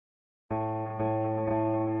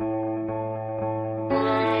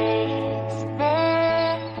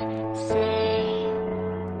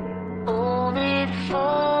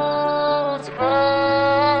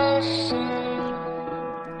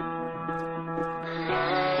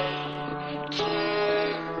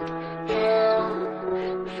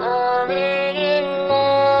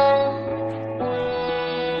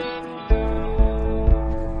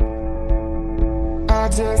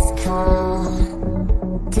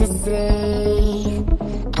say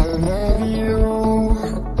I love you.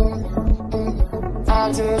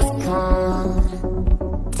 I just called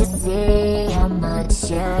to say how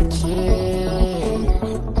much I care.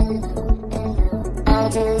 I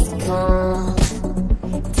just called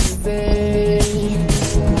to say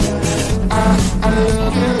I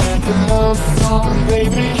love you like a love song,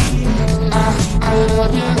 baby. I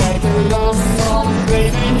love you like a love song,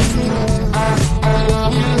 baby. I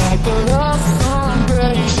love you like a love song,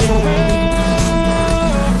 baby.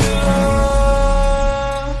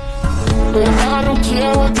 But I don't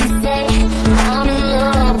care what they say, I'm in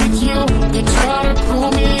love with you. They try to pull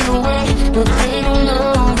me away, but they don't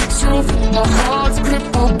know the truth. My heart's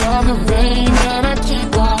crippled by the rain, and I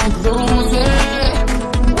keep on closing.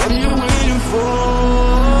 What are you waiting for?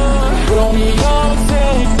 Blow me up,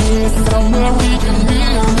 take me somewhere we can be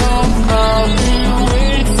alone. I'll be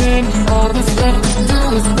waiting, all that's left to do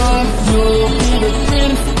is run. You'll be the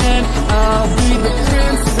prince and I'll be the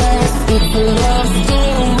princess. It's a love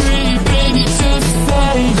story, baby, just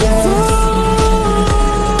say yes.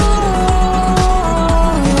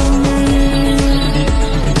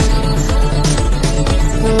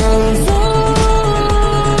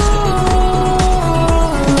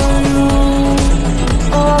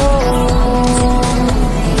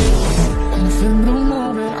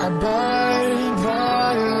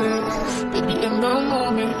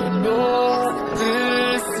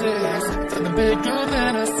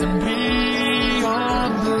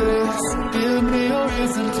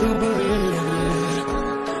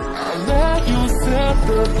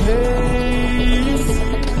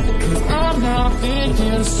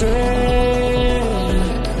 Straight.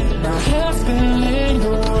 My head's spinning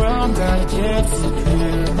around, I can't sit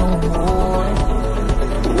here no more.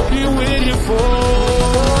 What are you waiting for?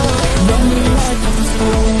 Love me like you do.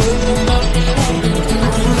 Love me like you do.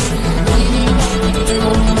 Love me like you do.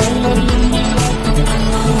 Love me like you do.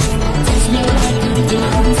 Touch me like you do.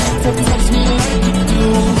 Touch me like you do.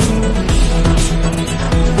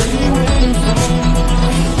 What are you waiting for?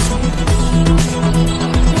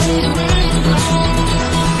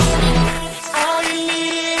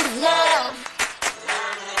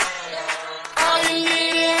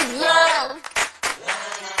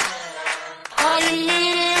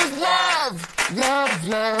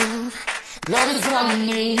 Love is all you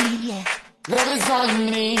need. Love is all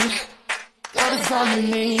you need. Love is all you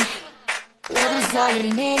need. Love is all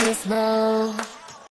you need is love.